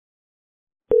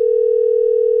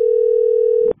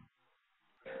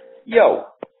Yo.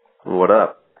 What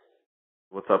up?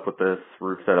 What's up with this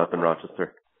roof setup in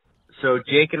Rochester? So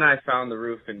Jake and I found the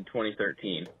roof in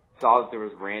 2013. Saw that there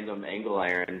was random angle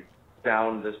iron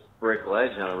down this brick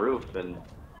ledge on the roof, and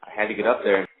I had to get up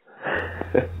there.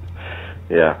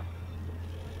 Yeah.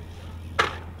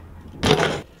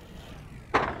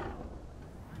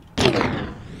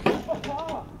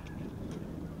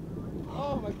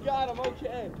 Oh my God, I'm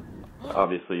okay.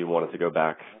 Obviously you wanted to go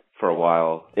back for a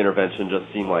while. Intervention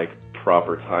just seemed like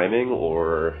proper timing,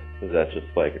 or is that just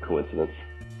like a coincidence?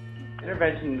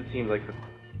 Intervention seemed like the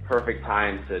perfect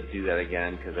time to do that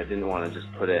again, because I didn't want to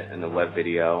just put it in the web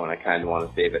video, and I kind of want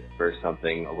to save it for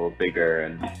something a little bigger.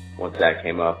 And once that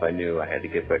came up, I knew I had to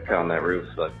get back on that roof,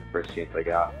 so that's the first chance I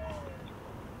got.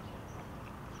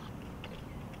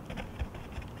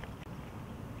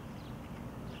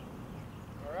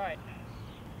 All right.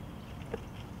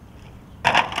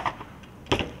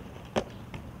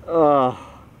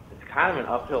 It's kind of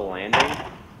an uphill landing.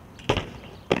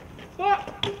 It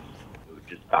would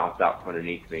just bounce out from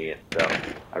underneath me, so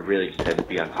I really just had to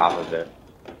be on top of it.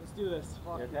 Let's do this.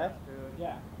 Fuck you okay? Dude.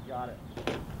 Yeah, got it.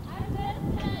 I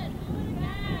missed it.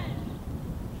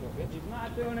 Do it again. He's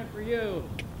not doing it for you.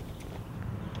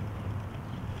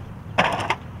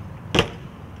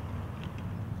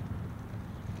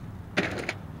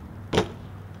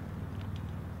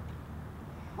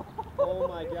 Oh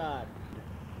my God.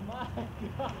 My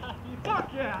God. Fuck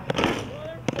yeah.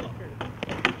 Motherfucker.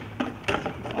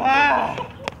 Wow.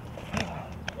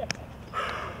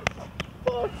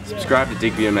 Subscribe to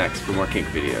Dig BMX for more kink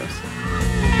videos.